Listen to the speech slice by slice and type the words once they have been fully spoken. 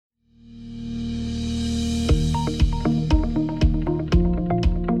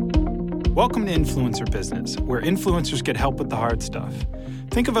Welcome to Influencer Business, where influencers get help with the hard stuff.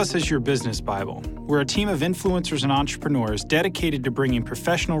 Think of us as your business Bible. We're a team of influencers and entrepreneurs dedicated to bringing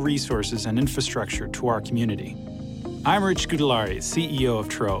professional resources and infrastructure to our community. I'm Rich Gudalari, CEO of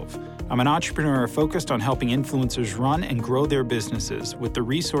Trove. I'm an entrepreneur focused on helping influencers run and grow their businesses with the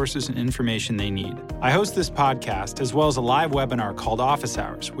resources and information they need. I host this podcast as well as a live webinar called Office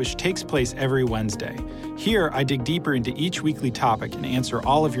Hours, which takes place every Wednesday. Here, I dig deeper into each weekly topic and answer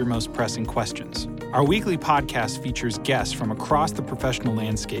all of your most pressing questions. Our weekly podcast features guests from across the professional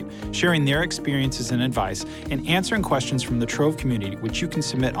landscape, sharing their experiences and advice and answering questions from the Trove community, which you can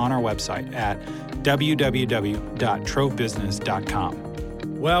submit on our website at www.trovebusiness.com.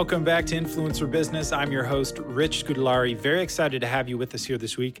 Welcome back to Influencer Business. I'm your host, Rich Gudalari. Very excited to have you with us here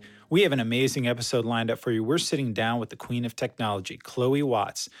this week. We have an amazing episode lined up for you. We're sitting down with the queen of technology, Chloe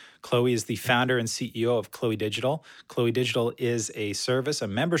Watts. Chloe is the founder and CEO of Chloe Digital. Chloe Digital is a service, a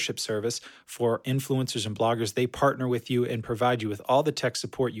membership service for influencers and bloggers. They partner with you and provide you with all the tech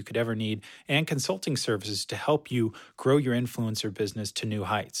support you could ever need and consulting services to help you grow your influencer business to new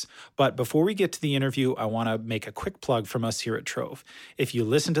heights. But before we get to the interview, I want to make a quick plug from us here at Trove. If you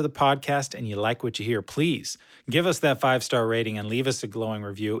listen to the podcast and you like what you hear, please give us that 5-star rating and leave us a glowing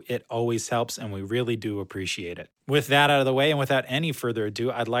review. It always helps, and we really do appreciate it. With that out of the way, and without any further ado,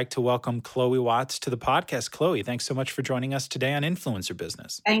 I'd like to welcome Chloe Watts to the podcast. Chloe, thanks so much for joining us today on Influencer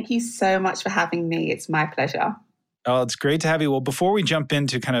Business. Thank you so much for having me. It's my pleasure. Oh, it's great to have you. Well, before we jump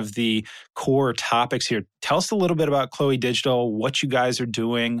into kind of the core topics here, tell us a little bit about Chloe Digital, what you guys are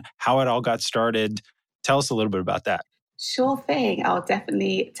doing, how it all got started. Tell us a little bit about that. Sure thing. I'll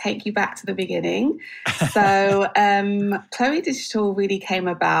definitely take you back to the beginning. So Chloe Digital really came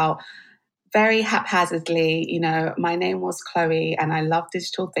about very haphazardly. You know, my name was Chloe and I love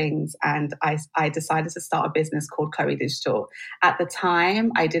digital things, and I decided to start a business called Chloe Digital. At the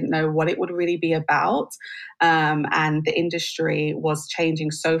time, I didn't know what it would really be about, and the industry was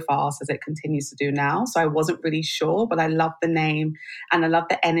changing so fast as it continues to do now. So I wasn't really sure, but I love the name and I love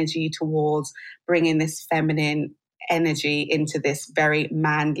the energy towards bringing this feminine energy into this very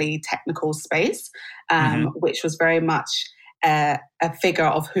manly technical space, which was very much a figure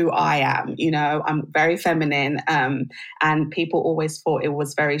of who I am. You know, I'm very feminine, and people always thought it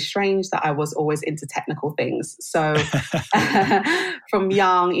was very strange that I was always into technical things. So from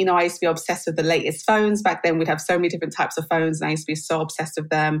young, you know, I used to be obsessed with the latest phones. Back then we'd have so many different types of phones and I used to be so obsessed with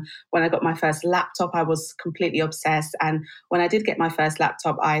them. When I got my first laptop, I was completely obsessed. And when I did get my first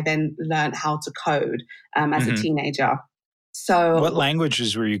laptop, I then learned how to code as a teenager. So, what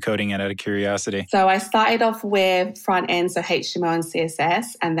languages were you coding in, out of curiosity? So I started off with front end, so HTML and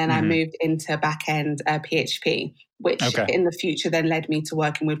CSS, and then I moved into back end PHP, which in the future then led me to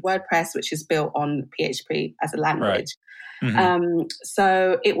working with WordPress, which is built on PHP as a language. Right.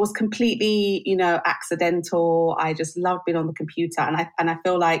 So it was completely, you know, accidental. I just loved being on the computer, and I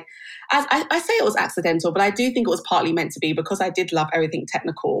feel like, as I say, it was accidental, but I do think it was partly meant to be because I did love everything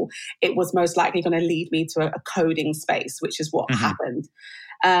technical. It was most likely going to lead me to a coding space, which is what happened.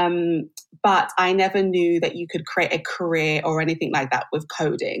 But I never knew that you could create a career or anything like that with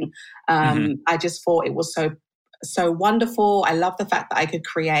coding. I just thought it was so wonderful. I love the fact that I could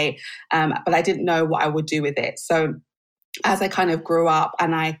create, but I didn't know what I would do with it. So as I kind of grew up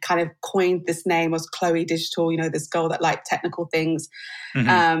and I kind of coined this name as Chloe Digital, you know, this girl that liked technical things,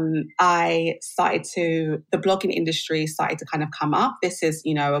 I started the blogging industry started to kind of come up. This is,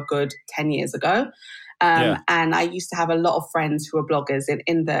 you know, a good 10 years ago. And I used to have a lot of friends who were bloggers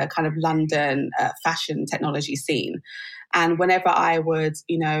in the kind of London fashion technology scene. And whenever I would,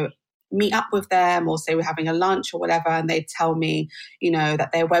 you know, meet up with them or say we're having a lunch or whatever, and they'd tell me, you know,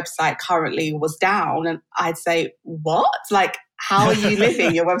 that their website currently was down. And I'd say, what? Like, how are you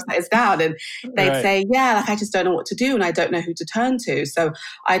living? Your website is down. And they'd say, yeah, like, I just don't know what to do and I don't know who to turn to. So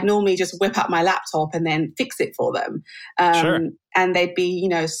I'd normally just whip out my laptop and then fix it for them. And they'd be, you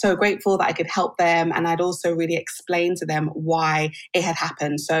know, so grateful that I could help them. And I'd also really explain to them why it had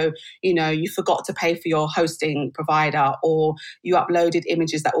happened. So, you know, you forgot to pay for your hosting provider, or you uploaded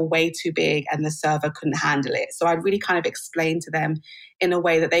images that were way too big and the server couldn't handle it. So I'd really kind of explain to them in a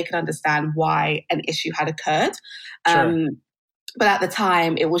way that they could understand why an issue had occurred. But at the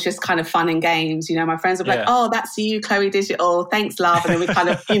time, it was just kind of fun and games. You know, my friends would be like, oh, that's you, Chloe Digital. Thanks, love. And then we kind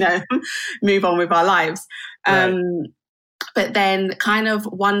of, you know, move on with our lives. But then kind of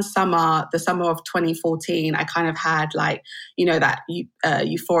one summer, the summer of 2014, I kind of had like, you know, that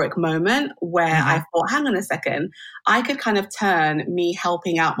euphoric moment where I thought, hang on a second, I could kind of turn me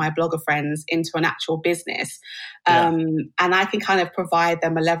helping out my blogger friends into an actual business. And I can kind of provide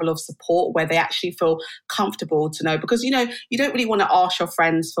them a level of support where they actually feel comfortable to know, because, you don't really want to ask your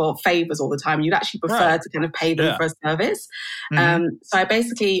friends for favors all the time. You'd actually prefer to kind of pay them for a service. So I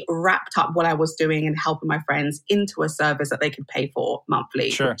basically wrapped up what I was doing and helping my friends into a service that they could pay for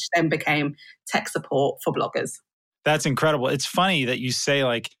monthly, which then became tech support for bloggers. That's incredible. It's funny that you say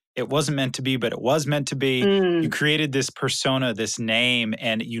it wasn't meant to be, but it was meant to be. You created this persona, this name,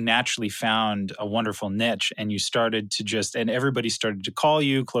 and you naturally found a wonderful niche. And you started to and everybody started to call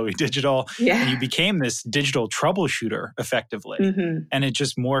you Chloe Digital. And you became this digital troubleshooter effectively. And it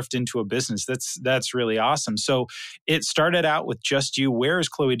just morphed into a business. That's really awesome. So it started out with just you. Where is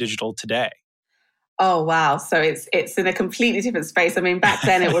Chloe Digital today? Oh, wow. So it's in a completely different space. I mean, back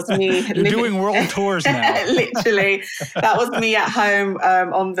then it was me. You're doing world tours now. Literally. That was me at home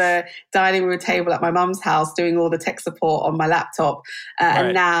on the dining room table at my mum's house doing all the tech support on my laptop.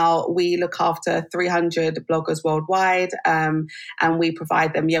 And now we look after 300 bloggers worldwide. And we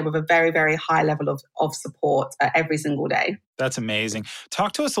provide them, with a very, very high level of support every single day. That's amazing.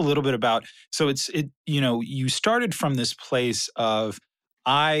 Talk to us a little bit about, you started from this place of,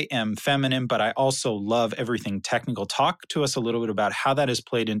 I am feminine, but I also love everything technical. Talk to us a little bit about how that has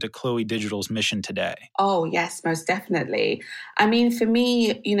played into Chloe Digital's mission today. Oh, yes, most definitely. I mean, for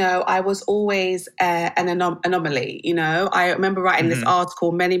me, I was always an anomaly. I remember writing this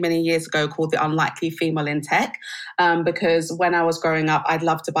article many, many years ago called The Unlikely Female in Tech, because when I was growing up, I'd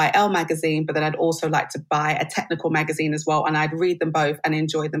love to buy Elle magazine, but then I'd also like to buy a technical magazine as well. And I'd read them both and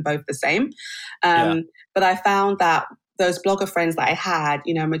enjoy them both the same. But I found that those blogger friends that I had,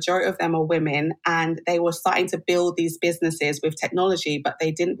 majority of them are women, and they were starting to build these businesses with technology, but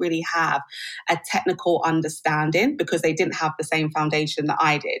they didn't really have a technical understanding because they didn't have the same foundation that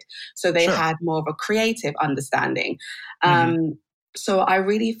I did. So they had more of a creative understanding. So I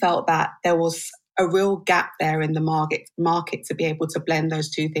really felt that there was a real gap there in the market to be able to blend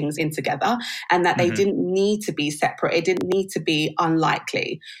those two things in together, and that they didn't need to be separate. It didn't need to be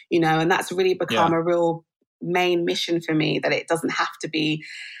unlikely, and that's really become a real main mission for me, that it doesn't have to be,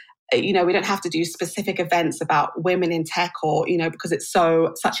 we don't have to do specific events about women in tech or, because it's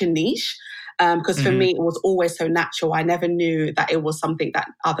such a niche. Because for me, it was always so natural. I never knew that it was something that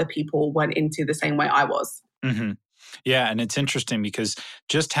other people went into the same way I was. Yeah. And it's interesting because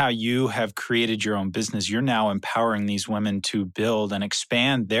just how you have created your own business, you're now empowering these women to build and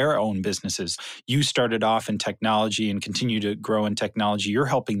expand their own businesses. You started off in technology and continue to grow in technology. You're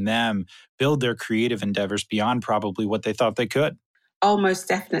helping them build their creative endeavors beyond probably what they thought they could. Oh, most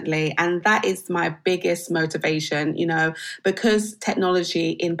definitely. And that is my biggest motivation, because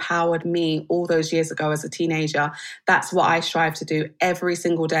technology empowered me all those years ago as a teenager. That's what I strive to do every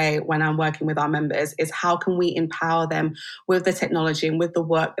single day when I'm working with our members, is how can we empower them with the technology and with the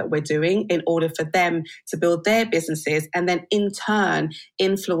work that we're doing in order for them to build their businesses and then in turn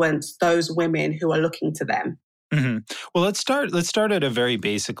influence those women who are looking to them. Well, let's start at a very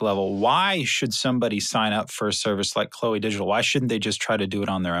basic level. Why should somebody sign up for a service like Chloe Digital? Why shouldn't they just try to do it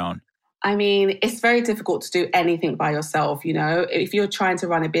on their own? I mean, it's very difficult to do anything by yourself. If you're trying to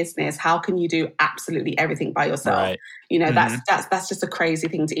run a business, how can you do absolutely everything by yourself? Right. That's just a crazy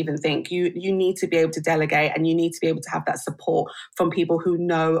thing to even think. You need to be able to delegate, and you need to be able to have that support from people who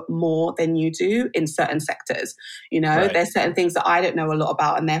know more than you do in certain sectors. There's certain things that I don't know a lot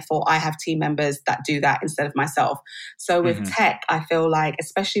about, and therefore I have team members that do that instead of myself. So with tech, I feel like,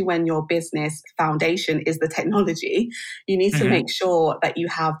 especially when your business foundation is the technology, you need to make sure that you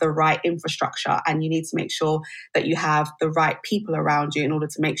have the right infrastructure, and you need to make sure that you have the right people around you in order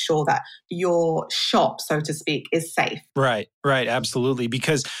to make sure that your shop, so to speak, is safe. Right, absolutely.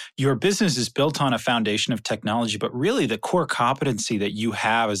 Because your business is built on a foundation of technology, but really the core competency that you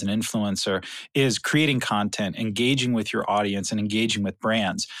have as an influencer is creating content, engaging with your audience, and engaging with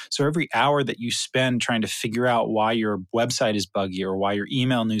brands. So every hour that you spend trying to figure out why your website is buggy or why your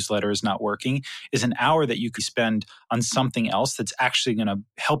email newsletter is not working is an hour that you could spend on something else that's actually going to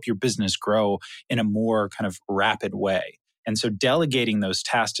help your business grow in a more kind of rapid way. And so delegating those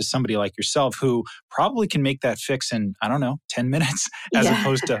tasks to somebody like yourself who probably can make that fix in, 10 minutes as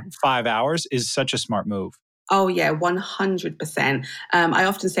opposed to 5 hours is such a smart move. Oh, yeah, 100%. I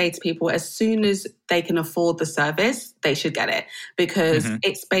often say to people, as soon as they can afford the service, they should get it, because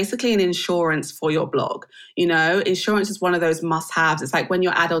it's basically an insurance for your blog. Insurance is one of those must-haves. It's like when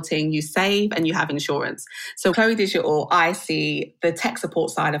you're adulting, you save and you have insurance. So Chloe Digital, I see the tech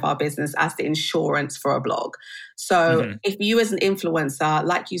support side of our business as the insurance for a blog. So if you as an influencer,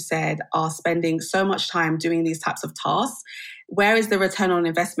 like you said, are spending so much time doing these types of tasks, where is the return on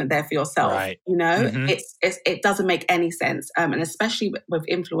investment there for yourself? Right. You know, it doesn't make any sense. And especially with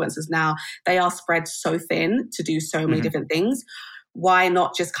influencers now, they are spread so thin to do so many different things. Why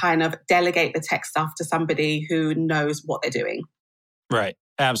not just kind of delegate the tech stuff to somebody who knows what they're doing? Right.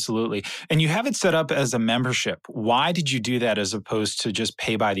 Absolutely. And you have it set up as a membership. Why did you do that as opposed to just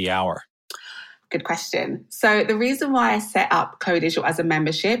pay by the hour? Good question. So the reason why I set up Chloe Digital as a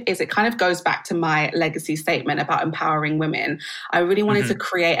membership is it kind of goes back to my legacy statement about empowering women. I really wanted to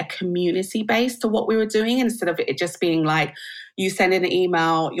create a community base to what we were doing instead of it just being like, you send in an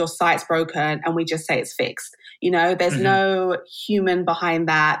email, your site's broken, and we just say it's fixed. You know, there's no human behind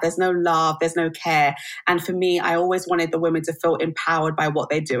that. There's no love. There's no care. And for me, I always wanted the women to feel empowered by what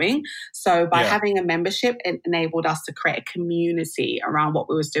they're doing. So by having a membership, it enabled us to create a community around what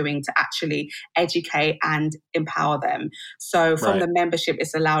we was doing to actually educate and empower them. So from the membership,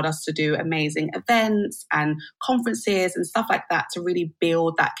 it's allowed us to do amazing events and conferences and stuff like that to really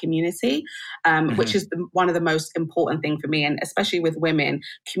build that community, which is one of the most important things for me. And especially with women,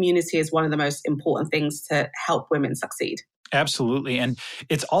 community is one of the most important things to help women succeed. Absolutely. And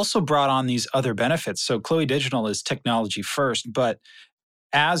it's also brought on these other benefits. So Chloe Digital is technology first, but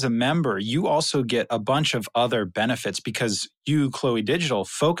as a member, you also get a bunch of other benefits because you, Chloe Digital,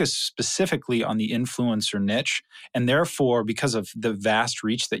 focus specifically on the influencer niche. And therefore, because of the vast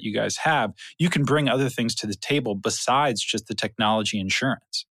reach that you guys have, you can bring other things to the table besides just the technology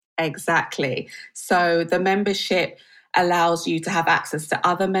insurance. Exactly. So the membership allows you to have access to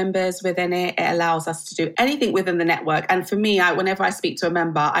other members within it. It allows us to do anything within the network. And for me, whenever I speak to a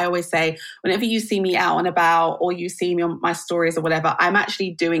member, I always say, whenever you see me out and about or you see me on my stories or whatever, I'm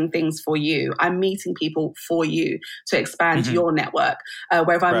actually doing things for you. I'm meeting people for you to expand your network.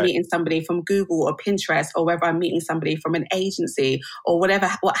 Whether I'm meeting somebody from Google or Pinterest, or whether I'm meeting somebody from an agency or whatever,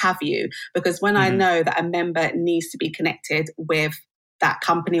 what have you. Because when I know that a member needs to be connected with that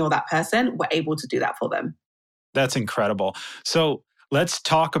company or that person, we're able to do that for them. That's incredible. So let's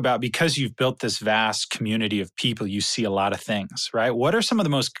talk about, because you've built this vast community of people, you see a lot of things, right? What are some of the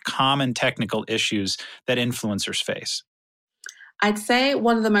most common technical issues that influencers face? I'd say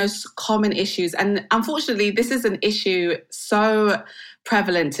one of the most common issues, and unfortunately, this is an issue so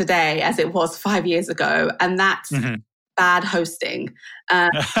prevalent today as it was 5 years ago, and that's bad hosting.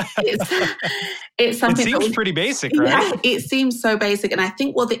 It's something it seems pretty basic, right? Yeah, it seems so basic. And I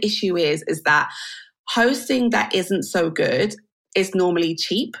think what the issue is that hosting that isn't so good is normally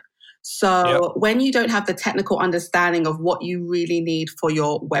cheap. So when you don't have the technical understanding of what you really need for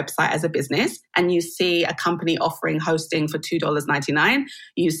your website as a business, and you see a company offering hosting for $2.99,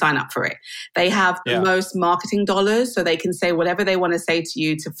 you sign up for it. They have the most marketing dollars, so they can say whatever they want to say to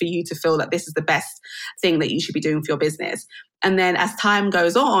you for you to feel that this is the best thing that you should be doing for your business. And then as time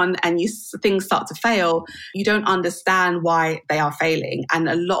goes on and things start to fail, you don't understand why they are failing. And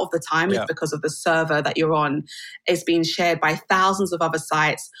a lot of the time it's because of the server that you're on is being shared by thousands of other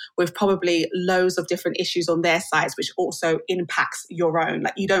sites with probably loads of different issues on their sites, which also impacts your own.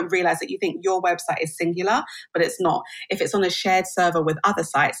 Like, you don't realize that you think your website is singular, but it's not. If it's on a shared server with other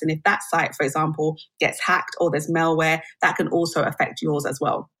sites, and if that site, for example, gets hacked or there's malware, that can also affect yours as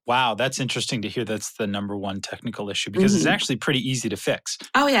well. Wow, that's interesting to hear. That's the number one technical issue, because it's actually pretty easy to fix.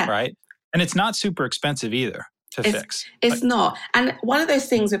 Oh, yeah. Right? And it's not super expensive either to fix. It's not. And one of those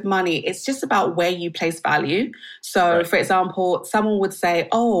things with money, it's just about where you place value. So, for example, someone would say,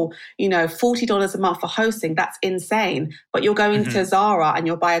 oh, $40 a month for hosting, that's insane. But you're going to Zara and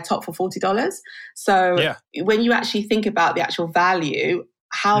you'll buy a top for $40. So when you actually think about the actual value,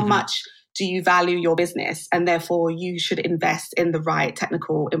 how much do you value your business? And therefore, you should invest in the right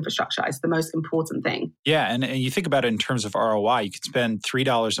technical infrastructure. It's the most important thing. Yeah. And you think about it in terms of ROI. You could spend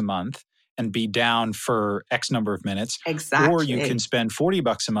 $3 a month and be down for X number of minutes. Exactly. Or you can spend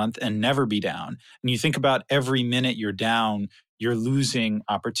 $40 a month and never be down. And you think about every minute you're down, you're losing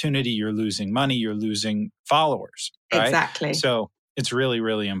opportunity, you're losing money, you're losing followers. Right? Exactly. So it's really,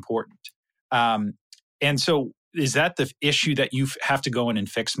 really important. And so is that the issue that you have to go in and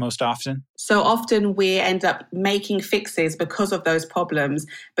fix most often? So often we end up making fixes because of those problems,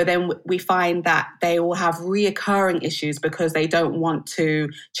 but then we find that they will have reoccurring issues because they don't want to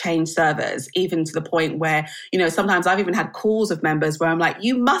change servers, even to the point where, sometimes I've even had calls of members where I'm like,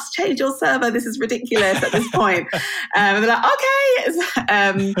 you must change your server. This is ridiculous at this point. And they're like,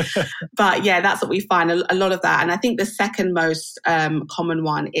 okay. But yeah, that's what we find, a lot of that. And I think the second most common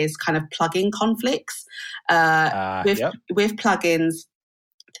one is kind of plugin conflicts. With plugins,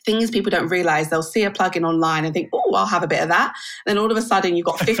 The thing is, people don't realize they'll see a plugin online and think, oh, I'll have a bit of that. Then all of a sudden you've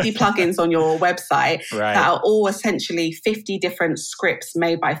got 50 plugins on your website that are all essentially 50 different scripts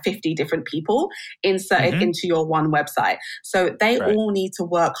made by 50 different people inserted into your one website. So they all need to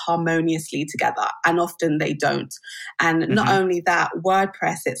work harmoniously together, and often they don't. And not only that,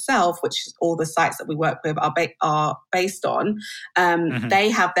 WordPress itself, which is all the sites that we work with are based on, they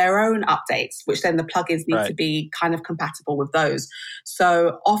have their own updates, which then the plugins need to be kind of compatible with those.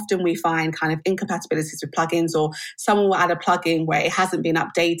 So often we find kind of incompatibilities with plugins, or someone will add a plugin where it hasn't been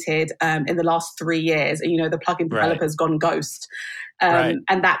updated in the last 3 years, and the plugin developer's gone ghost. And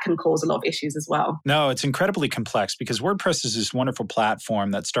that can cause a lot of issues as well. No, it's incredibly complex because WordPress is this wonderful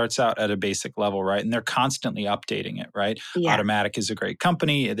platform that starts out at a basic level, right? And they're constantly updating it, right? Yeah. Automattic is a great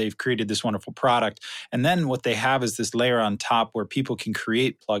company. They've created this wonderful product. And then what they have is this layer on top where people can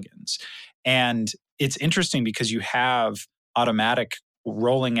create plugins. And it's interesting because you have Automattic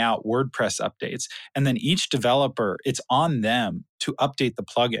rolling out WordPress updates. And then each developer, it's on them to update the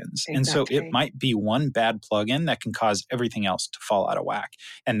plugins. Exactly. And so it might be one bad plugin that can cause everything else to fall out of whack.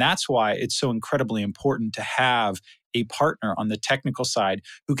 And that's why it's so incredibly important to have a partner on the technical side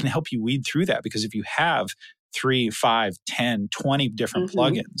who can help you weed through that. Because if you have 3, 5, 10, 20 different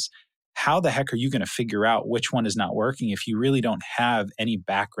plugins, how the heck are you going to figure out which one is not working if you really don't have any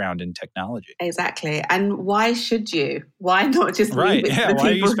background in technology? Exactly. And why should you? Why not just leave it to the why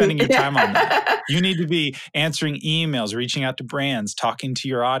are you spending your time on that? You need to be answering emails, reaching out to brands, talking to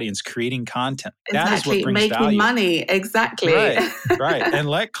your audience, creating content. Exactly. That is what brings making value. Money. Exactly. Right. And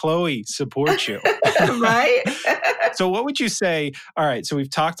let Chloe support you. Right. So what would you say? All right. So we've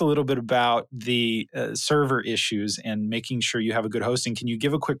talked a little bit about the server issues and making sure you have a good hosting. Can you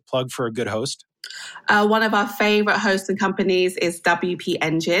give a quick plug for a good host? One of our favorite hosting companies is WP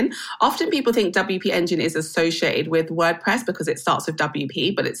Engine. Often people think WP Engine is associated with WordPress because it starts with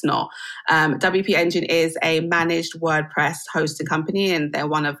WP, but it's not. WP Engine is a managed WordPress hosting company, and they're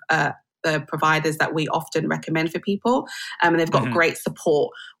one of the providers that we often recommend for people. And they've got great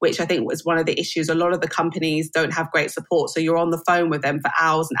support, which I think was one of the issues. A lot of the companies don't have great support. So you're on the phone with them for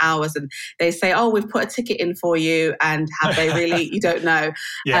hours and hours and they say, oh, we've put a ticket in for you. And have they really? You don't know.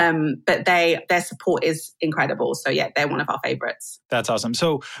 Yeah. But their support is incredible. So yeah, they're one of our favorites. That's awesome.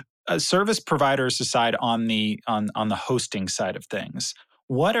 So service providers aside on the hosting side of things,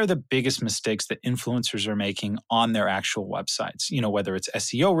 what are the biggest mistakes that influencers are making on their actual websites? Whether it's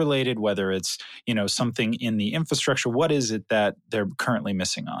SEO related, whether it's, something in the infrastructure, what is it that they're currently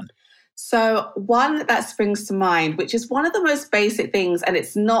missing on? So one that springs to mind, which is one of the most basic things, and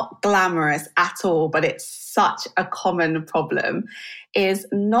it's not glamorous at all, but it's such a common problem, is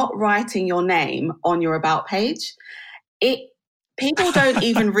not writing your name on your about page. People don't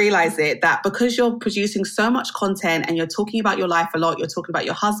even realize it, that because you're producing so much content and you're talking about your life a lot, you're talking about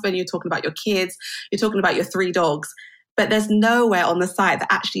your husband, you're talking about your kids, you're talking about your 3 dogs, but there's nowhere on the site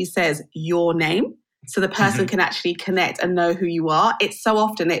that actually says your name. So the person can actually connect and know who you are. It's so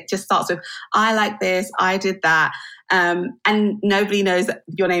often it just starts with, I like this, I did that. And nobody knows that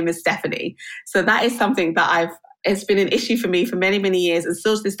your name is Stephanie. So that is something that it's been an issue for me for many, many years. And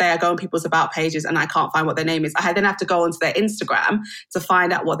still to this day, I go on people's about pages and I can't find what their name is. I then have to go onto their Instagram to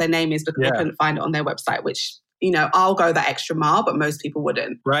find out what their name is because I couldn't find it on their website, which, I'll go that extra mile, but most people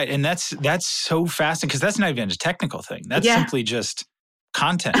wouldn't. Right. And that's so fascinating because that's not even a technical thing. That's simply just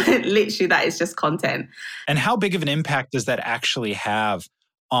content. Literally, that is just content. And how big of an impact does that actually have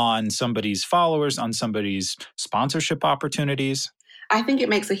on somebody's followers, on somebody's sponsorship opportunities? I think it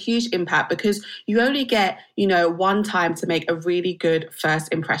makes a huge impact because you only get, one time to make a really good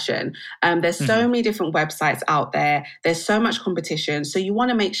first impression. There's so many different websites out there. There's so much competition. So you want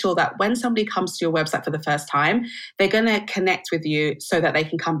to make sure that when somebody comes to your website for the first time, they're going to connect with you so that they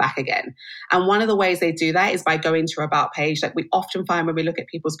can come back again. And one of the ways they do that is by going to your about page. Like we often find when we look at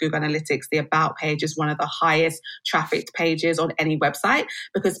people's Google Analytics, the about page is one of the highest trafficked pages on any website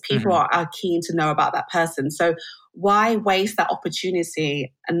because people are keen to know about that person. So why waste that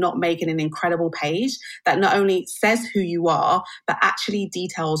opportunity and not making an incredible page that not only says who you are, but actually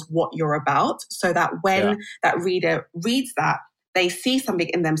details what you're about so that when that reader reads that, they see something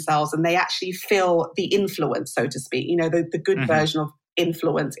in themselves and they actually feel the influence, so to speak, the good version of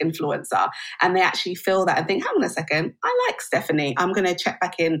influencer. And they actually feel that and think, hang on a second, I like Stephanie. I'm going to check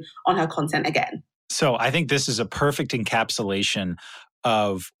back in on her content again. So I think this is a perfect encapsulation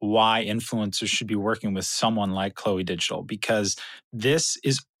of why influencers should be working with someone like Chloe Digital, because this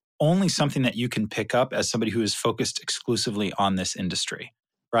is only something that you can pick up as somebody who is focused exclusively on this industry.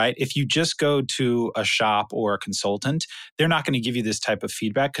 right? If you just go to a shop or a consultant, they're not going to give you this type of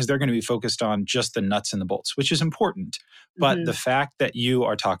feedback because they're going to be focused on just the nuts and the bolts, which is important. But the fact that you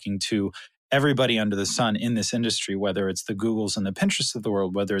are talking to everybody under the sun in this industry, whether it's the Googles and the Pinterests of the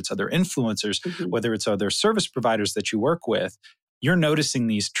world, whether it's other influencers, whether it's other service providers that you work with, you're noticing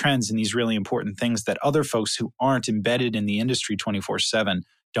these trends and these really important things that other folks who aren't embedded in the industry 24/7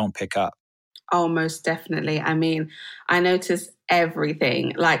 don't pick up. Oh, most definitely. I mean, I notice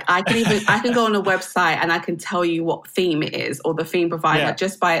everything. Like I can go on a website and I can tell you what theme it is or the theme provider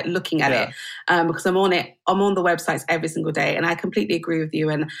just by looking at it. Because I'm on the websites every single day, and I completely agree with you.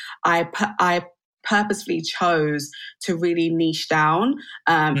 And I purposefully chose to really niche down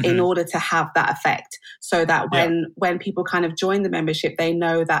in order to have that effect, so that when people kind of join the membership, they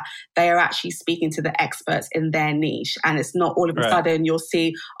know that they are actually speaking to the experts in their niche, and it's not all of a sudden you'll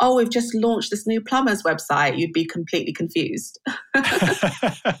see, oh, we've just launched this new plumber's website. You'd be completely confused.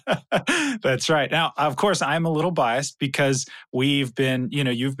 That's right. Now, of course, I'm a little biased because you've been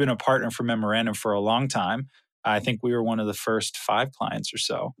a partner for Memorandum for a long time. I think we were one of the first 5 clients or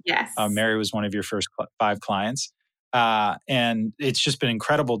so. Yes. Mary was one of your first 5 clients. And it's just been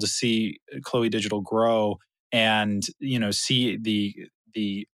incredible to see Chloe Digital grow and, see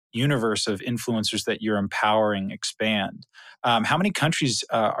the universe of influencers that you're empowering expand. How many countries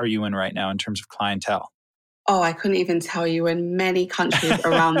are you in right now in terms of clientele? Oh, I couldn't even tell you, in many countries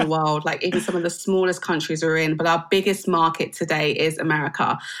around the world, like even some of the smallest countries we're in, but our biggest market today is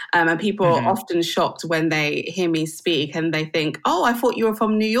America. And people are often shocked when they hear me speak and they think, oh, I thought you were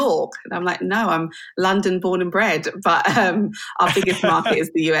from New York. And I'm like, no, I'm London born and bred, but our biggest market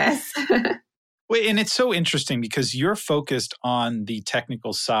is the US. Wait, and it's so interesting because you're focused on the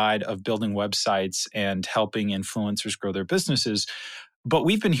technical side of building websites and helping influencers grow their businesses. But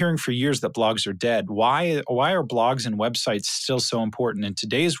we've been hearing for years that blogs are dead. Why are blogs and websites still so important in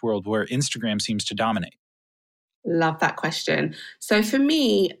today's world where Instagram seems to dominate? Love that question. So for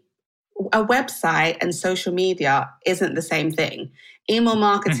me, a website and social media isn't the same thing. Email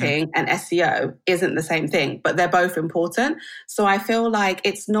marketing and SEO isn't the same thing, but they're both important. So I feel like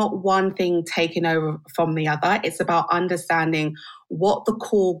it's not one thing taking over from the other. It's about understanding what the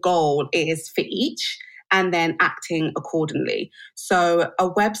core goal is for each and then acting accordingly. So a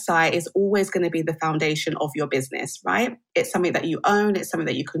website is always going to be the foundation of your business, right? It's something that you own. It's something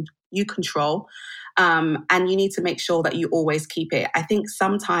that you control. And you need to make sure that you always keep it. I think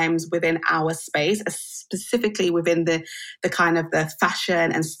sometimes within our space, specifically within the kind of the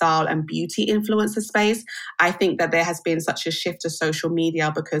fashion and style and beauty influencer space, I think that there has been such a shift to social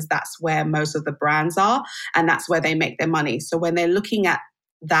media because that's where most of the brands are and that's where they make their money. So when they're looking at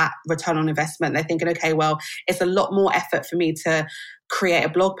that return on investment, they're thinking, okay, well, it's a lot more effort for me to create a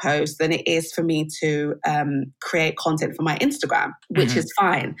blog post than it is for me to create content for my Instagram, which is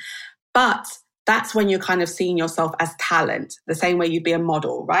fine. But that's when you're kind of seeing yourself as talent, the same way you'd be a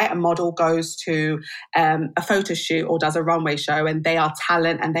model, right? A model goes to a photo shoot or does a runway show and they are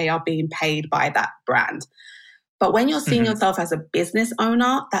talent and they are being paid by that brand. But when you're seeing yourself as a business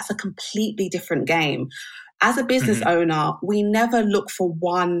owner, that's a completely different game. As a business owner, we never look for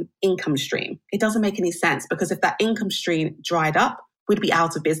one income stream. It doesn't make any sense because if that income stream dried up, we'd be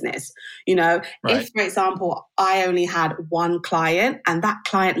out of business. If, for example, I only had one client and that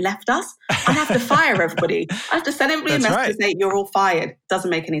client left us, I'd have to fire everybody. I have to send everybody a message to say, you're all fired.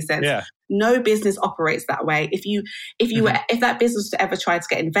 Doesn't make any sense. Yeah. No business operates that way. If that business ever tried to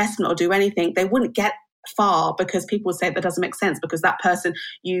get investment or do anything, they wouldn't get far because people would say that doesn't make sense because that person,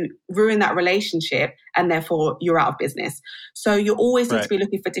 you ruin that relationship and therefore you're out of business. So you always need to be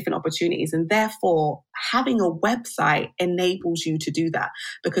looking for different opportunities, and therefore having a website enables you to do that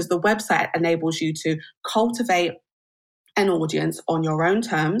because the website enables you to cultivate an audience on your own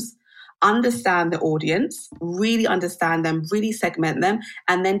terms, understand the audience, really understand them, really segment them,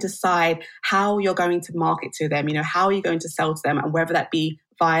 and then decide how you're going to market to them, how are you going to sell to them, and whether that be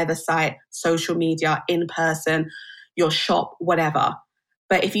via the site, social media, in person, your shop, whatever.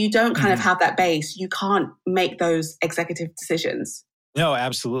 But if you don't kind of have that base, you can't make those executive decisions. No,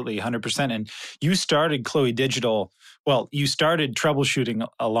 absolutely, 100%. And you started Chloe Digital, well, you started troubleshooting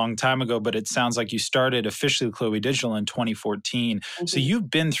a long time ago, but it sounds like you started officially Chloe Digital in 2014. So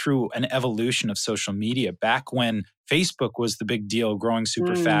you've been through an evolution of social media back when Facebook was the big deal, growing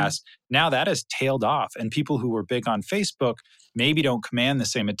super fast. Now that has tailed off, and people who were big on Facebook maybe don't command the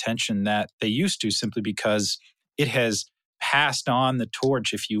same attention that they used to simply because it has passed on the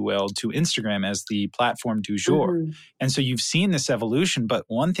torch, if you will, to Instagram as the platform du jour. And so you've seen this evolution, but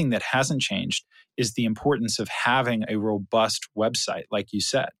one thing that hasn't changed is the importance of having a robust website, like you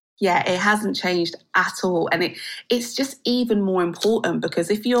said. Yeah, it hasn't changed at all. And it's just even more important because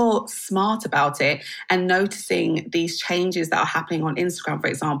if you're smart about it and noticing these changes that are happening on Instagram, for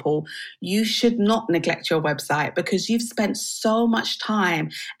example, you should not neglect your website because you've spent so much time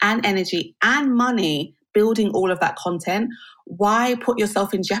and energy and money building all of that content. Why put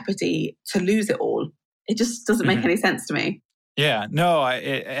yourself in jeopardy to lose it all? It just doesn't make any sense to me. Yeah, no,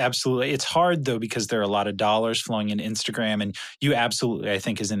 absolutely. It's hard though, because there are a lot of dollars flowing in Instagram, and you absolutely, I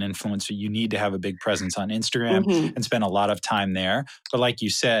think as an influencer, you need to have a big presence on Instagram and spend a lot of time there. But like you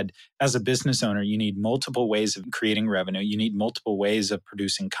said, as a business owner, you need multiple ways of creating revenue. You need multiple ways of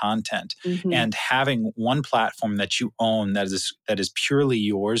producing content, and having one platform that you own that is purely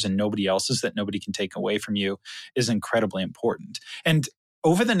yours and nobody else's, that nobody can take away from you, is incredibly important. And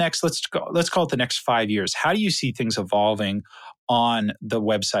over the next, let's call it the next 5 years, how do you see things evolving on the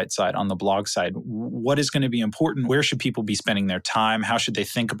website side, on the blog side? What is going to be important? Where should people be spending their time? How should they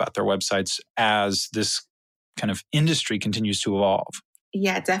think about their websites as this kind of industry continues to evolve?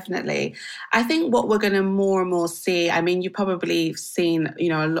 Yeah, definitely. I think what we're going to more and more see, I mean, you've probably seen,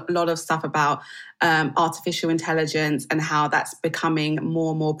 a lot of stuff about artificial intelligence and how that's becoming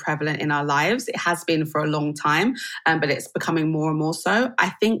more and more prevalent in our lives. It has been for a long time, but it's becoming more and more so. I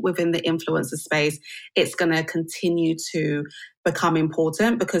think within the influencer space, it's going to continue to become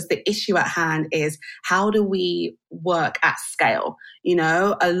important because the issue at hand is how do we work at scale?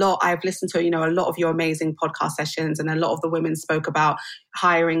 I've listened to, a lot of your amazing podcast sessions, and a lot of the women spoke about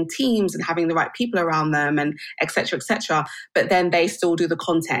hiring teams and having the right people around them and et cetera, but then they still do the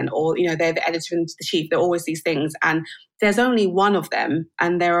content, or, they're the editor and the chief. They're always these things. And there's only one of them,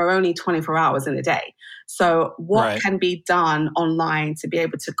 and there are only 24 hours in a day. So what can be done online to be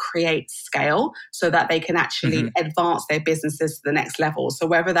able to create scale so that they can actually advance their businesses to the next level? So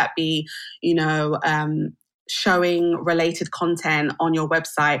whether that be, showing related content on your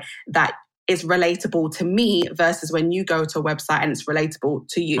website that is relatable to me versus when you go to a website and it's relatable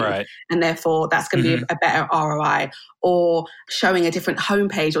to you. Right. And therefore that's going to be a better ROI, or showing a different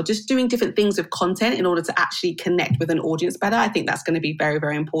homepage, or just doing different things with content in order to actually connect with an audience better. I think that's going to be very,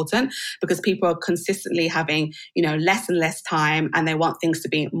 very important because people are consistently having, less and less time, and they want things to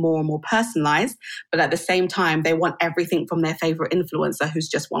be more and more personalized. But at the same time, they want everything from their favorite influencer who's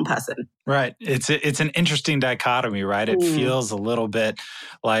just one person. Right. It's an interesting dichotomy, right? It feels a little bit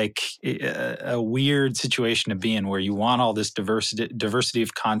like a weird situation to be in, where you want all this diversity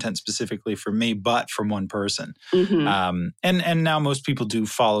of content specifically for me, but from one person. And now most people do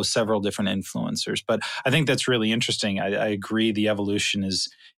follow several different influencers, but I think that's really interesting. I agree. The evolution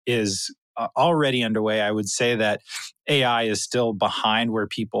is already underway. I would say that AI is still behind where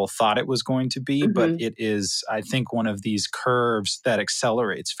people thought it was going to be, but it is, I think, one of these curves that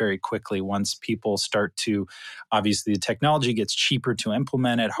accelerates very quickly once people start to, obviously the technology gets cheaper to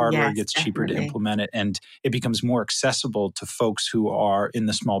implement it, hardware gets cheaper to implement it, and it becomes more accessible to folks who are in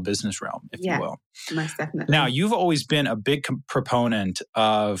the small business realm, if you will. Most definitely. Now, you've always been a big proponent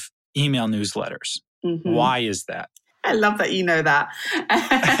of email newsletters. Why is that? I love that you know that.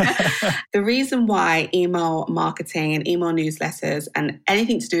 The reason why email marketing and email newsletters and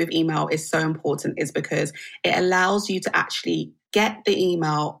anything to do with email is so important is because it allows you to actually get the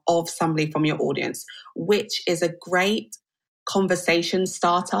email of somebody from your audience, which is a great conversation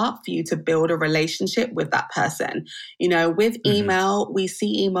starter for you to build a relationship with that person. With email, we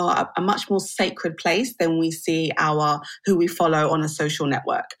see email a much more sacred place than we see who we follow on a social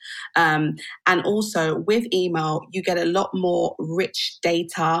network. And also with email, you get a lot more rich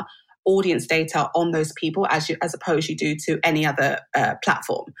data, audience data on those people as opposed you do to any other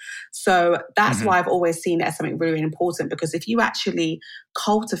platform. So that's why I've always seen it as something really, really important, because if you actually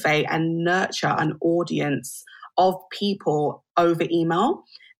cultivate and nurture an audience of people over email,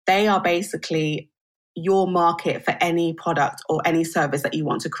 they are basically your market for any product or any service that you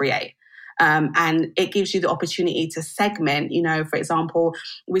want to create. And it gives you the opportunity to segment, for example,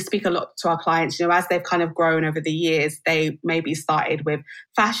 we speak a lot to our clients, as they've kind of grown over the years, they maybe started with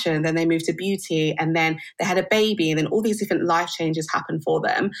fashion, then they moved to beauty, and then they had a baby, and then all these different life changes happen for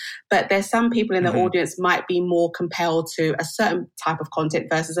them. But there's some people in the audience might be more compelled to a certain type of content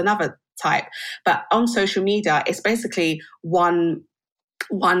versus another type. But on social media, it's basically one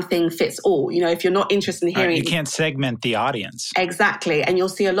thing fits all. If you're not interested in hearing... You can't segment the audience. Exactly. And you'll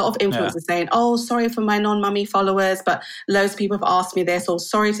see a lot of influencers saying, oh, sorry for my non-mummy followers, but loads of people have asked me this, or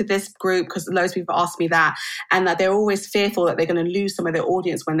sorry to this group because loads of people have asked me that. And that they're always fearful that they're going to lose some of their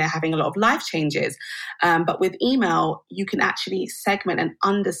audience when they're having a lot of life changes. But with email, you can actually segment and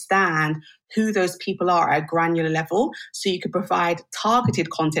understand who those people are at a granular level, so you could provide targeted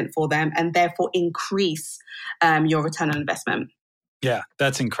content for them and therefore increase your return on investment. Yeah,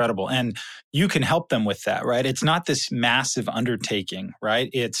 that's incredible. And you can help them with that, right? It's not this massive undertaking, right?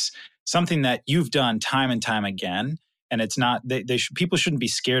 It's something that you've done time and time again. And it's not, people shouldn't be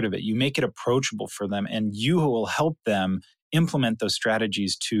scared of it. You make it approachable for them, and you will help them implement those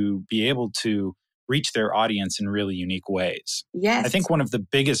strategies to be able to reach their audience in really unique ways. Yes. I think one of the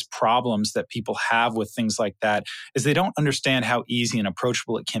biggest problems that people have with things like that is they don't understand how easy and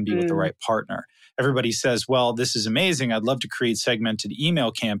approachable it can be with the right partner. Everybody says, well, this is amazing. I'd love to create segmented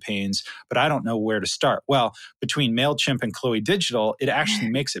email campaigns, but I don't know where to start. Well, between MailChimp and Chloe Digital, it actually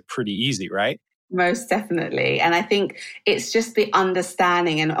makes it pretty easy, right? Most definitely. And I think it's just the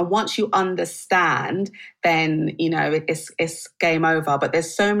understanding. And once you understand, then, it's game over. But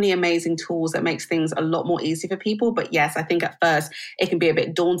there's so many amazing tools that makes things a lot more easy for people. But yes, I think at first it can be a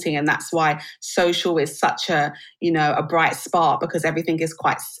bit daunting. And that's why social is such a bright spark, because everything is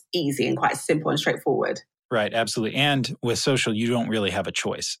quite easy and quite simple and straightforward. Right, absolutely. And with social, you don't really have a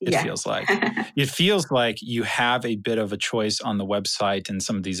choice, it feels like. It feels like you have a bit of a choice on the website and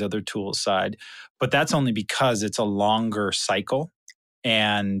some of these other tools side, but that's only because it's a longer cycle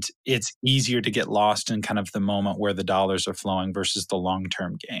and it's easier to get lost in kind of the moment where the dollars are flowing versus the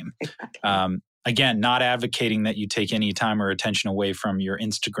long-term game. Exactly. Again, not advocating that you take any time or attention away from your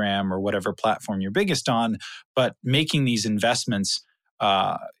Instagram or whatever platform you're biggest on, but making these investments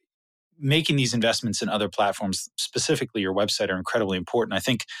in other platforms, specifically your website, are incredibly important. I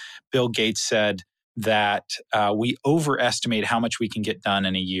think Bill Gates said that we overestimate how much we can get done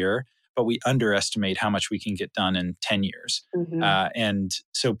in a year, but we underestimate how much we can get done in 10 years. Mm-hmm. And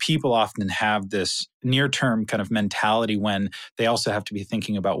so people often have this near-term kind of mentality when they also have to be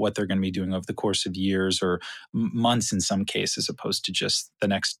thinking about what they're going to be doing over the course of years or months in some cases, opposed to just the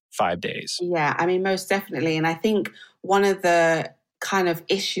next 5 days. Yeah, I mean, most definitely. And I think one of the kind of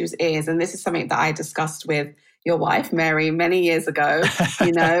issues is, and this is something that I discussed with your wife, Mary, many years ago,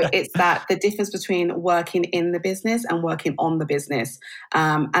 it's that the difference between working in the business and working on the business.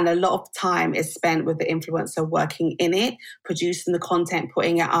 And a lot of time is spent with the influencer working in it, producing the content,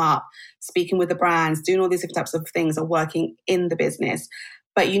 putting it up, speaking with the brands, doing all these different types of things, and working in the business.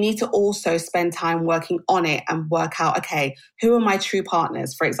 But you need to also spend time working on it and work out, okay, who are my true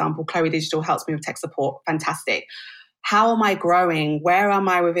partners? For example, Chloe Digital helps me with tech support. Fantastic. How am I growing? Where am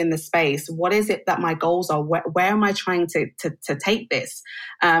I within the space? What is it that my goals are? Where am I trying to take this?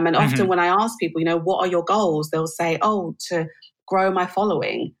 And often when I ask people, what are your goals? They'll say, to grow my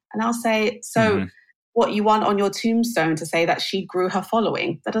following. And I'll say, so what you want on your tombstone to say that she grew her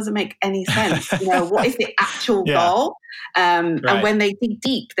following? That doesn't make any sense. What is the actual goal? Right. And when they dig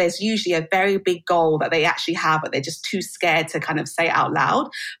deep, there's usually a very big goal that they actually have, but they're just too scared to kind of say it out loud.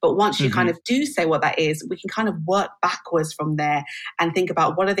 But once you kind of do say what that is, we can kind of work backwards from there and think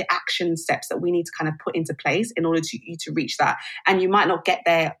about what are the action steps that we need to kind of put into place in order to you to reach that. And you might not get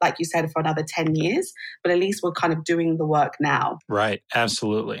there, like you said, for another 10 years, but at least we're kind of doing the work now. Right.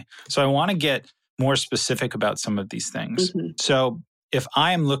 Absolutely. So I want to get more specific about some of these things. So if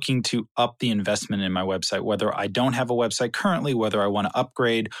I am looking to up the investment in my website, whether I don't have a website currently, whether I want to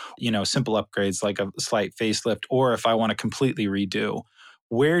upgrade, simple upgrades like a slight facelift, or if I want to completely redo,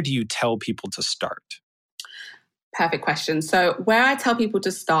 where do you tell people to start? Perfect question. So where I tell people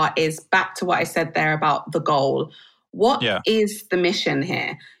to start is back to what I said there about the goal. What is the mission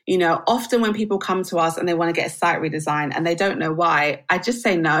here? Often when people come to us and they want to get a site redesign and they don't know why, I just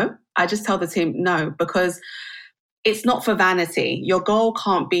say no. I just tell the team no, because it's not for vanity. Your goal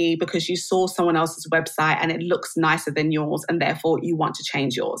can't be because you saw someone else's website and it looks nicer than yours and therefore you want to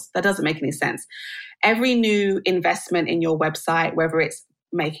change yours. That doesn't make any sense. Every new investment in your website, whether it's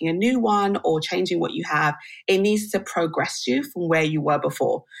making a new one or changing what you have, it needs to progress you from where you were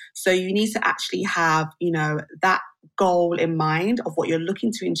before. So you need to actually have, that goal in mind of what you're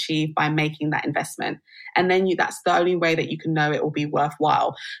looking to achieve by making that investment. And then that's the only way that you can know it will be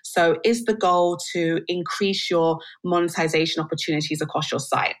worthwhile. So is the goal to increase your monetization opportunities across your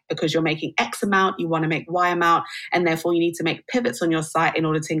site? Because you're making X amount, you want to make Y amount, and therefore you need to make pivots on your site in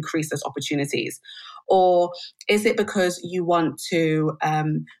order to increase those opportunities. Or is it because you want to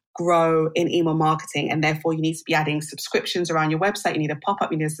grow in email marketing and therefore you need to be adding subscriptions around your website? You need a pop-up,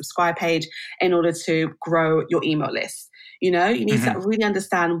 you need a subscribe page in order to grow your email list. You need to really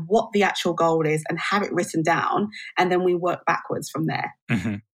understand what the actual goal is and have it written down, and then we work backwards from there.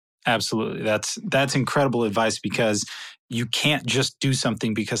 Absolutely. That's incredible advice, because you can't just do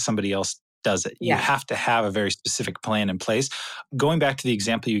something because somebody else does it. You have to have a very specific plan in place. Going back to the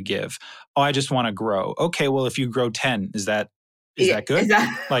example you give, I just want to grow. Okay, well, if you grow 10, is that good?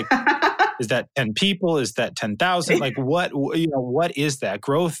 Is Is that 10 people? Is that 10,000? Like what is that?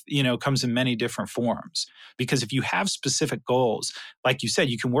 Growth, comes in many different forms. Because if you have specific goals, like you said,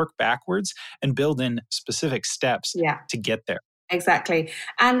 you can work backwards and build in specific steps to get there. Exactly.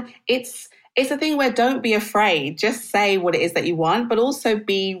 And it's a thing where don't be afraid. Just say what it is that you want, but also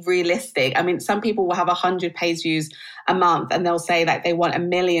be realistic. I mean, some people will have 100 page views a month and they'll say that they want 1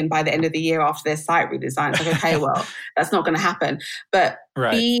 million by the end of the year after their site redesign. It's like, okay, well, that's not going to happen. But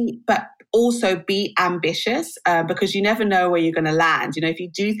also be ambitious because you never know where you're going to land. If you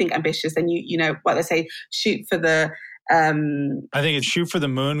do think ambitious, then what they say, shoot for the I think it's shoot for the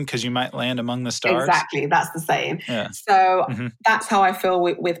moon because you might land among the stars. Exactly. That's the saying. Yeah. So that's how I feel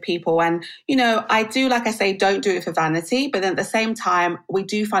with people. And, I do, like I say, don't do it for vanity. But then at the same time, we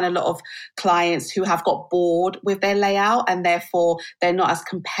do find a lot of clients who have got bored with their layout and therefore they're not as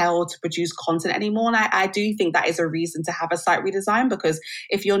compelled to produce content anymore. And I do think that is a reason to have a site redesign, because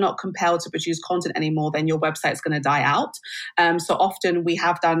if you're not compelled to produce content anymore, then your website's going to die out. So often we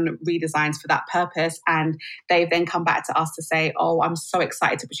have done redesigns for that purpose, and they've then come back to us to say, oh, I'm so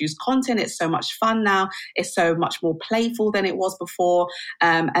excited to produce content. It's so much fun now. It's so much more playful than it was before.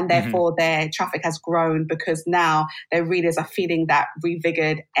 And therefore their traffic has grown because now their readers are feeling that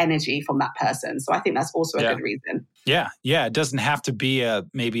revigorated energy from that person. So I think that's also a good reason. Yeah. It doesn't have to be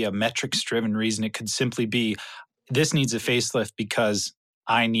maybe a metrics driven reason. It could simply be, this needs a facelift because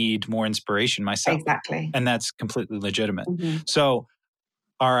I need more inspiration myself. Exactly. And that's completely legitimate. So,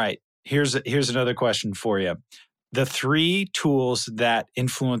 all right, here's another question for you. The 3 tools that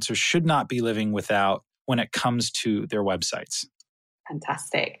influencers should not be living without when it comes to their websites.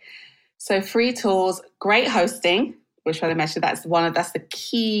 Fantastic. So 3 tools: great hosting, which I mentioned, that's the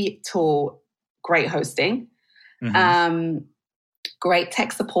key tool, great hosting. Great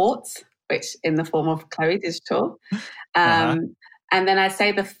tech support, which in the form of Chloe Digital. And then I'd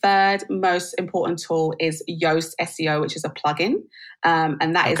say the third most important tool is Yoast SEO, which is a plugin.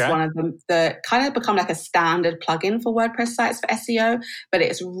 And that is one of the kind of become like a standard plugin for WordPress sites for SEO, but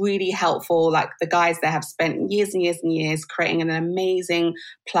it's really helpful. Like the guys there have spent years and years and years creating an amazing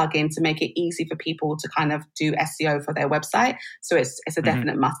plugin to make it easy for people to kind of do SEO for their website. So it's a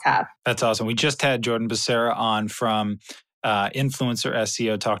definite must-have. That's awesome. We just had Jordan Becerra on from Influencer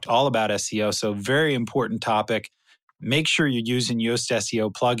SEO, talked all about SEO. So very important topic. Make sure you're using Yoast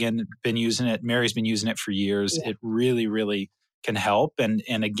SEO plugin. Been using it. Mary's been using it for years. It really, really can help. And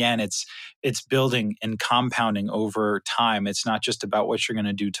again, it's building and compounding over time. It's not just about what you're going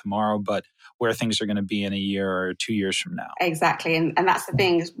to do tomorrow, but where things are going to be in a year or 2 years from now. Exactly. And that's the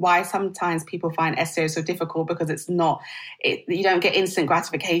thing, why sometimes people find SEO so difficult, because you don't get instant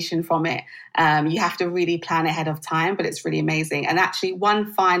gratification from it. You have to really plan ahead of time, but it's really amazing. And actually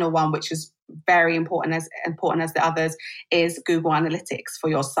one final one, which is very important as the others, is Google Analytics for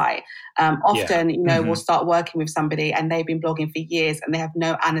your site. Often, we'll start working with somebody and they've been blogging for years and they have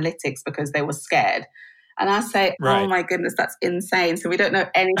no analytics because they were scared. And I say, oh my goodness, that's insane. So we don't know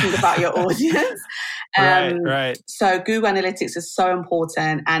anything about your audience. Right. So Google Analytics is so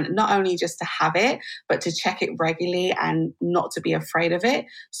important, and not only just to have it, but to check it regularly and not to be afraid of it.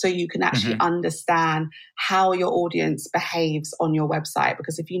 So you can actually understand how your audience behaves on your website.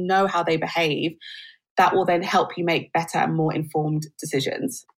 Because if you know how they behave, that will then help you make better and more informed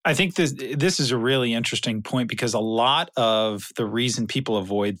decisions. I think this is a really interesting point, because a lot of the reason people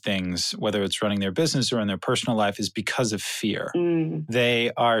avoid things, whether it's running their business or in their personal life, is because of fear.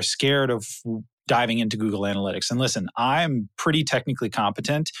 They are scared of diving into Google Analytics. And listen, I'm pretty technically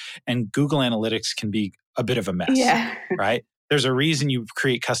competent, and Google Analytics can be a bit of a mess, right? There's a reason you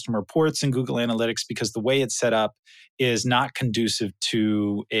create custom reports in Google Analytics, because the way it's set up is not conducive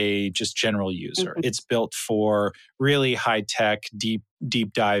to a just general user. It's built for really high tech, deep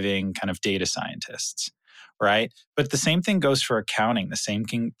diving kind of data scientists, right? But the same thing goes for accounting. The same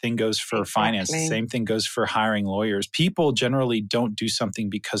thing goes for finance. The same thing goes for hiring lawyers. People generally don't do something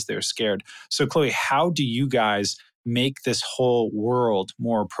because they're scared. So Chloe, how do you guys make this whole world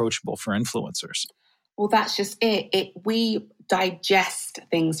more approachable for influencers? Well, that's just it. We digest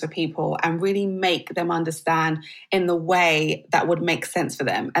things for people and really make them understand in the way that would make sense for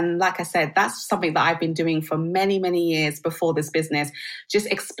them. And like I said, that's something that I've been doing for many, many years before this business, just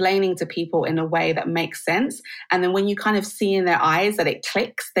explaining to people in a way that makes sense. And then when you kind of see in their eyes that it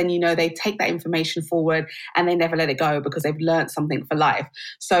clicks, then they take that information forward and they never let it go, because they've learned something for life.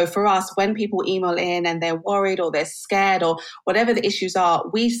 So for us, when people email in and they're worried or they're scared or whatever the issues are,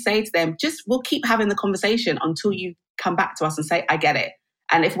 we say to them, we'll keep having the conversation until you come back to us and say, I get it.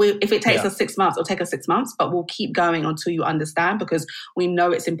 And if it takes us 6 months, it'll take us 6 months, but we'll keep going until you understand, because we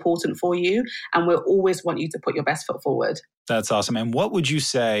know it's important for you and we'll always want you to put your best foot forward. That's awesome. And what would you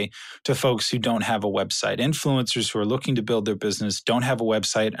say to folks who don't have a website, influencers who are looking to build their business, don't have a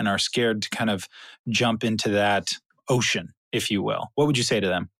website and are scared to kind of jump into that ocean, if you will? What would you say to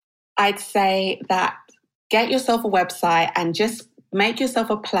them? I'd say that get yourself a website and just make yourself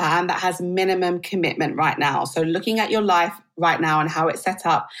a plan that has minimum commitment right now. So looking at your life right now and how it's set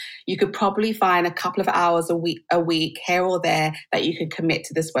up, you could probably find a couple of hours a week here or there that you could commit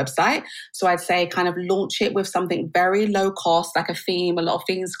to this website. So I'd say kind of launch it with something very low cost, like a theme. A lot of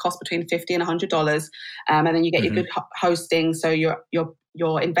themes cost between $50 and $100. And then you get your good hosting. So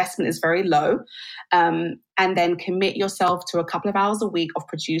your investment is very low. And then commit yourself to a couple of hours a week of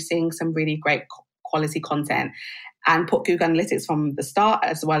producing some really great quality content, and put Google Analytics from the start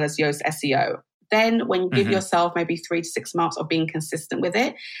as well as Yoast SEO. Then when you give yourself maybe 3 to 6 months of being consistent with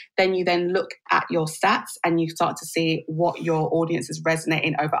it, then you then look at your stats and you start to see what your audience is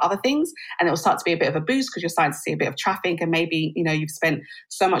resonating over other things. And it will start to be a bit of a boost because you're starting to see a bit of traffic, and maybe, you've spent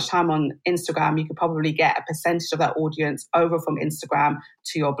so much time on Instagram, you could probably get a percentage of that audience over from Instagram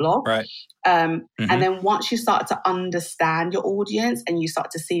to your blog. Right. And then once you start to understand your audience and you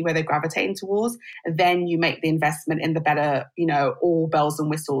start to see where they're gravitating towards, then you make the investment in the better, all bells and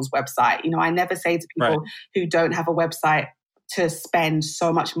whistles website. I never say to people who don't have a website to spend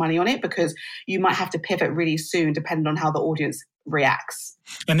so much money on it, because you might have to pivot really soon depending on how the audience reacts.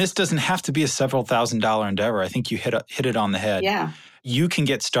 And this doesn't have to be a several $1,000 endeavor. I think you hit it on the head. Yeah. You can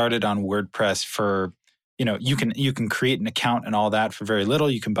get started on WordPress for, you can create an account and all that for very little.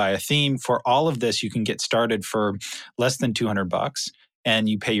 You can buy a theme. For all of this, you can get started for less than $200. And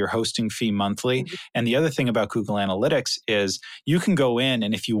you pay your hosting fee monthly. And the other thing about Google Analytics is you can go in,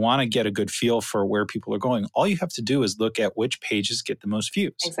 and if you want to get a good feel for where people are going, all you have to do is look at which pages get the most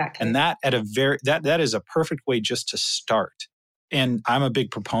views. Exactly. And that is a perfect way just to start. And I'm a big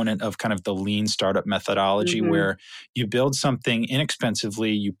proponent of kind of the lean startup methodology, where you build something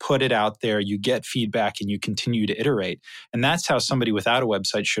inexpensively, you put it out there, you get feedback, and you continue to iterate. And that's how somebody without a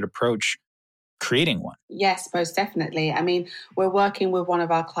website should approach creating one. Yes, most definitely. I mean, we're working with one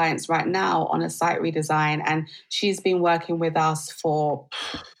of our clients right now on a site redesign, and she's been working with us for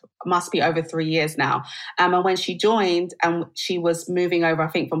must be over 3 years now. And when she joined and she was moving over, I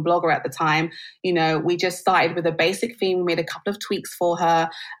think from Blogger at the time, we just started with a basic theme. We made a couple of tweaks for her.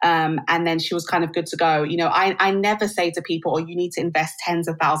 And then she was kind of good to go. I never say to people, you need to invest tens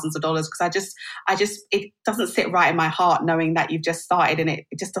of thousands of dollars, because I just, it doesn't sit right in my heart knowing that you've just started and it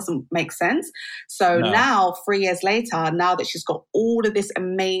just doesn't make sense. So now, 3 years later, now that she's got all of this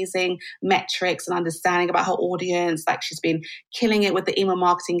amazing metrics and understanding about her audience, like she's been killing it with the email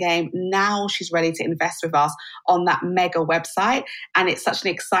marketing game, now she's ready to invest with us on that mega website. And it's such an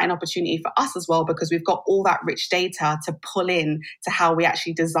exciting opportunity for us as well, because we've got all that rich data to pull in to how we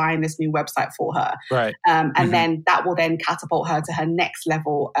actually design this new website for her. Right. And then that will then catapult her to her next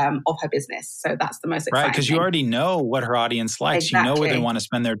level of her business. So that's the most exciting. Right, because you already know what her audience likes. Exactly. You know where they want to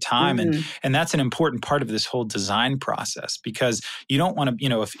spend their time. And that's an important part of this whole design process, because you don't want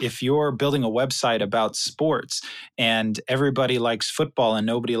to, if you're building a website about sports and everybody likes football and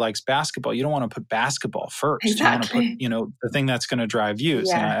nobody likes basketball, you don't want to put basketball first. Exactly. You want to put, the thing that's going to drive views.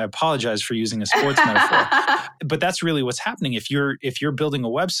 Yeah. And I apologize for using a sports metaphor, but that's really what's happening. If you're building a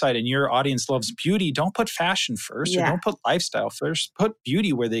website and your audience loves beauty, don't put fashion first, or don't put lifestyle first. Put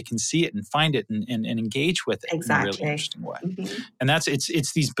beauty where they can see it and find it and engage with it in a really interesting way. And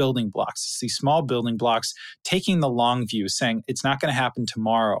it's these building blocks. It's these small building blocks, taking the long view, saying it's not going to happen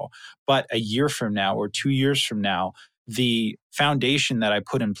tomorrow, but a year from now or 2 years from now, the foundation that I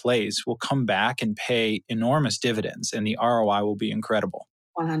put in place will come back and pay enormous dividends, and the ROI will be incredible.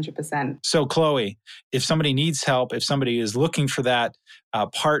 100%. So Chloe, if somebody needs help, if somebody is looking for that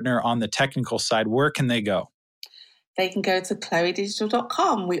partner on the technical side, where can they go? They can go to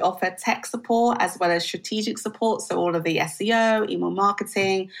chloedigital.com. We offer tech support as well as strategic support. So all of the SEO, email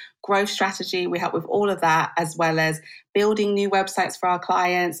marketing, growth strategy, we help with all of that, as well as building new websites for our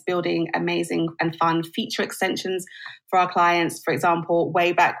clients, building amazing and fun feature extensions for our clients. For example,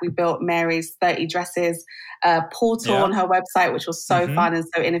 way back, we built Mary's 30 Dresses portal on her website, which was so fun and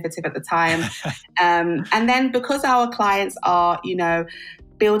so innovative at the time. And then because our clients are,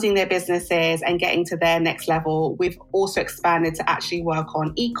 building their businesses and getting to their next level, we've also expanded to actually work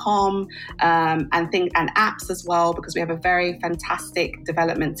on e-com and apps as well, because we have a very fantastic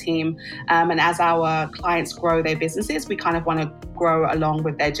development team. And as our clients grow their businesses, we kind of want to grow along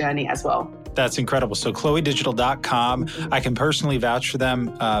with their journey as well. That's incredible. So ChloeDigital.com, I can personally vouch for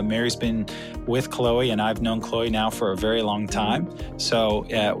them. Mary's been with Chloe, and I've known Chloe now for a very long time. So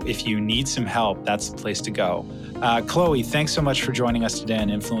if you need some help, that's the place to go. Chloe, thanks so much for joining us today on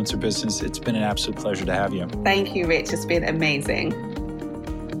Influencer Business. It's been an absolute pleasure to have you. Thank you, Rich. It's been amazing.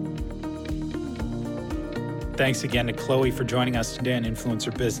 Thanks again to Chloe for joining us today on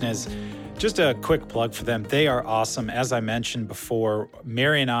Influencer Business. Just a quick plug for them. They are awesome. As I mentioned before,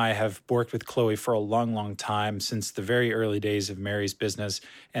 Mary and I have worked with Chloe for a long, long time, since the very early days of Mary's business.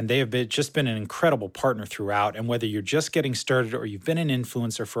 And they have just been an incredible partner throughout. And whether you're just getting started or you've been an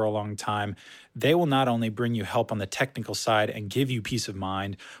influencer for a long time, they will not only bring you help on the technical side and give you peace of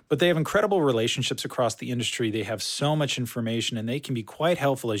mind, but they have incredible relationships across the industry. They have so much information, and they can be quite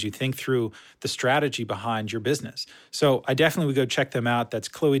helpful as you think through the strategy behind your business. So I definitely would go check them out. That's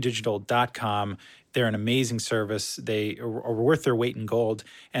ChloeDigital.com. They're an amazing service. They are worth their weight in gold.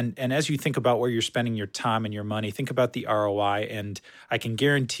 And as you think about where you're spending your time and your money, think about the ROI. And I can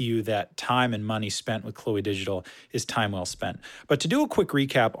guarantee you that time and money spent with Chloe Digital is time well spent. But to do a quick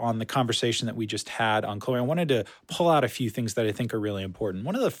recap on the conversation that we just had on Chloe, I wanted to pull out a few things that I think are really important.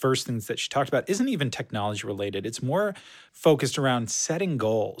 One of the first things that she talked about isn't even technology related. It's more focused around setting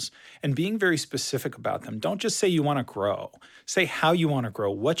goals and being very specific about them. Don't just say you want to grow. Say how you want to grow,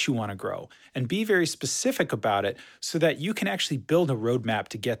 what you want to grow, and be very specific about it so that you can actually build a roadmap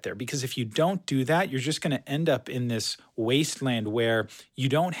to get there. Because if you don't do that, you're just going to end up in this wasteland where you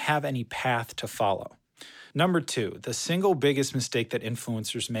don't have any path to follow. Number 2, the single biggest mistake that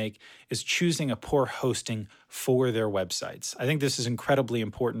influencers make is choosing a poor hosting for their websites. I think this is incredibly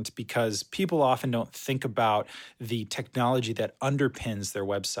important because people often don't think about the technology that underpins their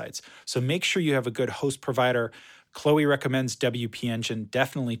websites. So make sure you have a good host provider. Chloe recommends WP Engine.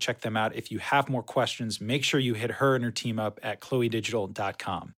 Definitely check them out. If you have more questions, make sure you hit her and her team up at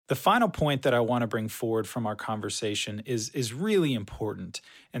ChloeDigital.com. The final point that I want to bring forward from our conversation is really important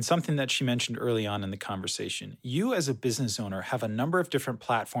and something that she mentioned early on in the conversation. You as a business owner have a number of different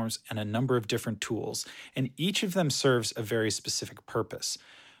platforms and a number of different tools, and each of them serves a very specific purpose.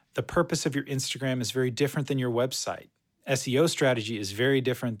 The purpose of your Instagram is very different than your website. SEO strategy is very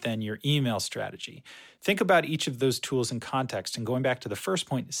different than your email strategy. Think about each of those tools in context, and going back to the first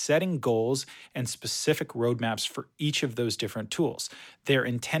point, setting goals and specific roadmaps for each of those different tools. They're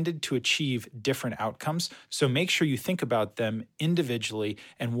intended to achieve different outcomes, so make sure you think about them individually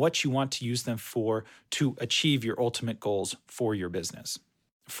and what you want to use them for to achieve your ultimate goals for your business.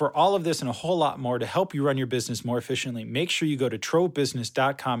 For all of this and a whole lot more to help you run your business more efficiently, make sure you go to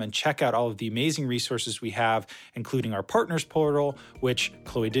TroveBusiness.com and check out all of the amazing resources we have, including our partners portal, which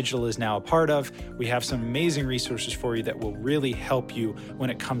Chloe Digital is now a part of. We have some amazing resources for you that will really help you when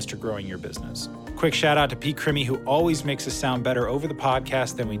it comes to growing your business. Quick shout out to Pete Crimmy, who always makes us sound better over the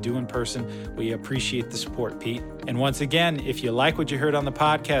podcast than we do in person. We appreciate the support, Pete. And once again, if you like what you heard on the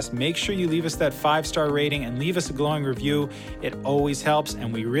podcast, make sure you leave us that 5-star rating and leave us a glowing review. It always helps,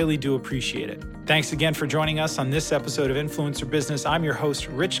 and we really do appreciate it. Thanks again for joining us on this episode of Influencer Business. I'm your host,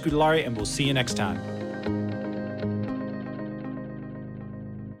 Rich Scudellari, and we'll see you next time.